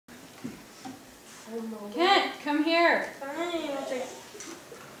Kent, come here. Fine, I'll take it.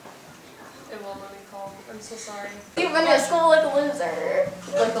 It won't let me call. I'm so sorry. You went to school like a loser.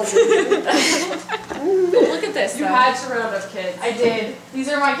 Like a loser. Look at this. You had to round up kids. I did. These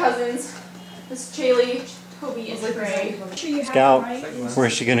are my cousins. This is Chaley, Toby, and Trey. Scout,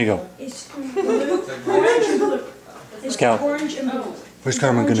 where's she gonna go? It's blue, orange and blue. It's Scout. orange and blue. Where's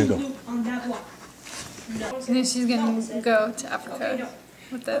Carmen gonna go? On that one. And then she's gonna go to Africa Okay, no.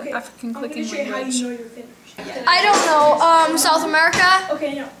 with the African I'm clicking gonna show you how language. you know you're finished. I don't know. South America,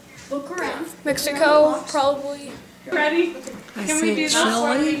 Okay, no. Look around. Mexico, probably. Ready? I Can we do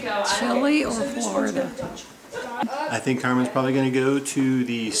say this? Chile or Florida. I think Carmen's probably gonna go to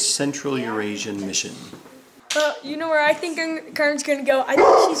the Central Eurasian Mission. You know where I think Carmen's gonna go? I think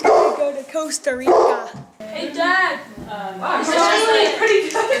she's gonna go to Costa Rica. Hey, Dad. Wow, pretty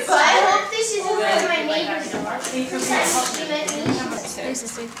good. I hope this isn't one of my neighbors. And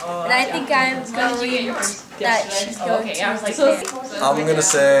I think I'm going that she's going to Japan. I'm gonna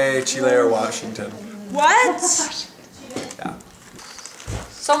say Chile or Washington. What? Yeah.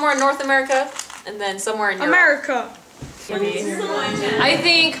 Somewhere in North America, and then somewhere in Europe. America. I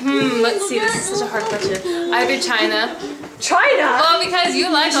think, let's see, this is such a hard question. Either China. China? Well, because you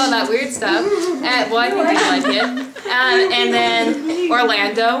like all that weird stuff. And, well, I think you like it. And then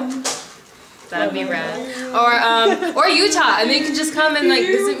Orlando. That'd be rad. Or Utah. And then you can just come and like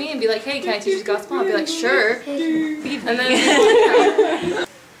visit me and be like, hey, can I teach you gospel? I'll be like, sure. And then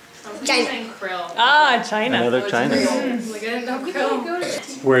China. Ah, China. Another China.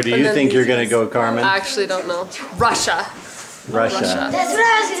 krill. Where do you think you're gonna go, Carmen? I actually don't know. Russia. Russia. That's what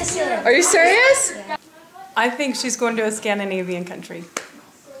I was gonna say. Are you serious? I think she's going to a Scandinavian country.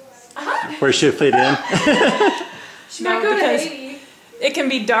 Where she'll fit in? She might go to because Haiti. it can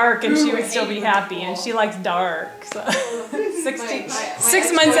be dark and she would still be happy, and she likes dark. So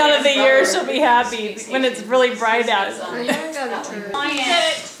 6 months out of the year she'll be happy when it's really bright out.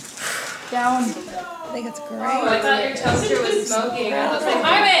 Down. I think it's great. Oh, I thought your toaster was smoking. I was like,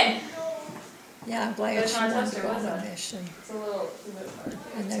 Carmen! Yeah, I'm glad she wants to go on a mission. It's a little hard.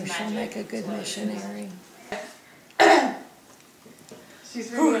 I know she'll make a good missionary.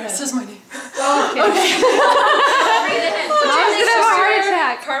 She's reading ahead. This is my name. Okay. Mom's gonna have a heart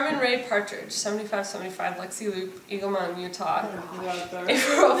attack. Carmen Ray Partridge, 7575 Lexi Loop, Eagle Mountain, Utah.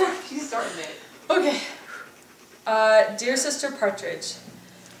 April. She's starting it. Okay. Dear Sister Partridge.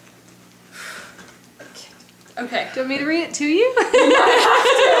 Okay. Do you want me to read it to you?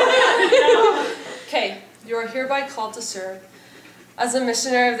 Okay. You are hereby called to serve as a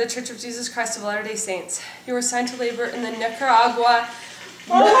missionary of the Church of Jesus Christ of Latter-day Saints. You are assigned to labor in the Nicaragua.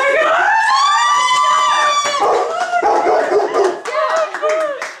 Oh my God!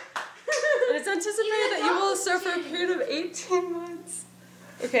 It is anticipated that you will serve for a period of 18 months.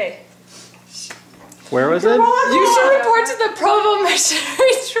 Okay. Where was it? You should report to the Provo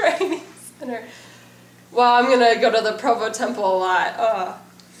Missionary Training Center. Well, I'm gonna go to the Provo Temple a lot.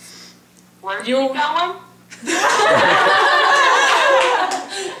 Where's you going?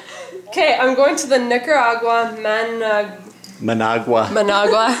 Okay, I'm going to the Nicaragua Managua.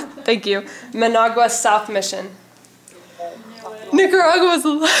 Thank you. Managua South Mission. Nicaragua was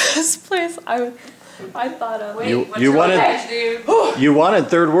the last place I thought of. You wanted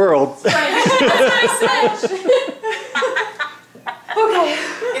third world. Okay.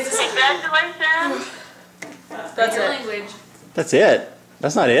 Is it congratulations? That's it. Language. That's it.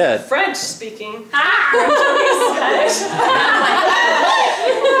 That's not it. French speaking. I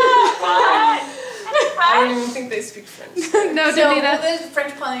don't even think they speak French. No, So Danita. there's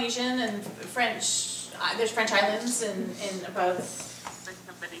French Polynesian and there's French islands in above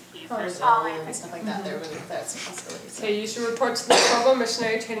and stuff like that. That's a possibility. So. Okay, you should report to the Provo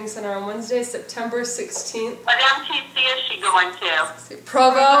Missionary Training Center on Wednesday, September 16th. What MTC is she going to?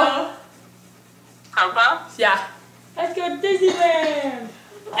 Provo. Provo? Yeah. Let's go to Disneyland!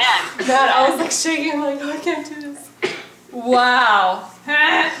 Yeah. God, I was like shaking, I'm like, oh, I can't do this. Wow.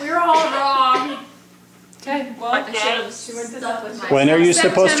 We were all wrong. Okay, well, What day? she went to that with When are you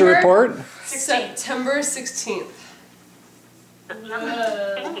supposed to report? September 16th.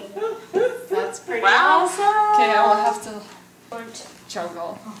 That's pretty Wow. awesome. Okay, I will have to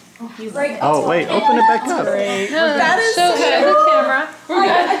jungle. Oh wait, open it back up. That is So good. The camera. We're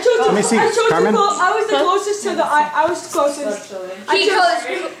good. Let me see, Carmen. I was the closest to the. I was the closest.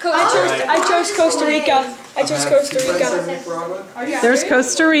 I chose Costa Rica. I chose Costa Rica. There's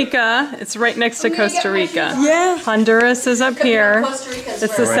Costa Rica. It's right next to Costa Rica. Yeah. Honduras is up here. Costa Rica's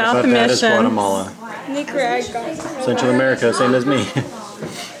It's the Right South above that is Mission. Guatemala. Nicaragua. Central America, same as me.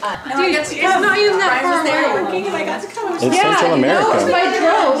 Dude, it's not even that far away. I got to come. It's Central America. I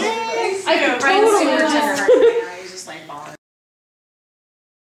drove. I totally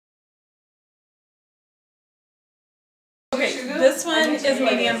Okay, this one is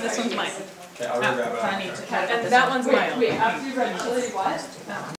medium, this one's mild. Okay, I'll go grab it. And that one's mild. Wait, after you read chili, what?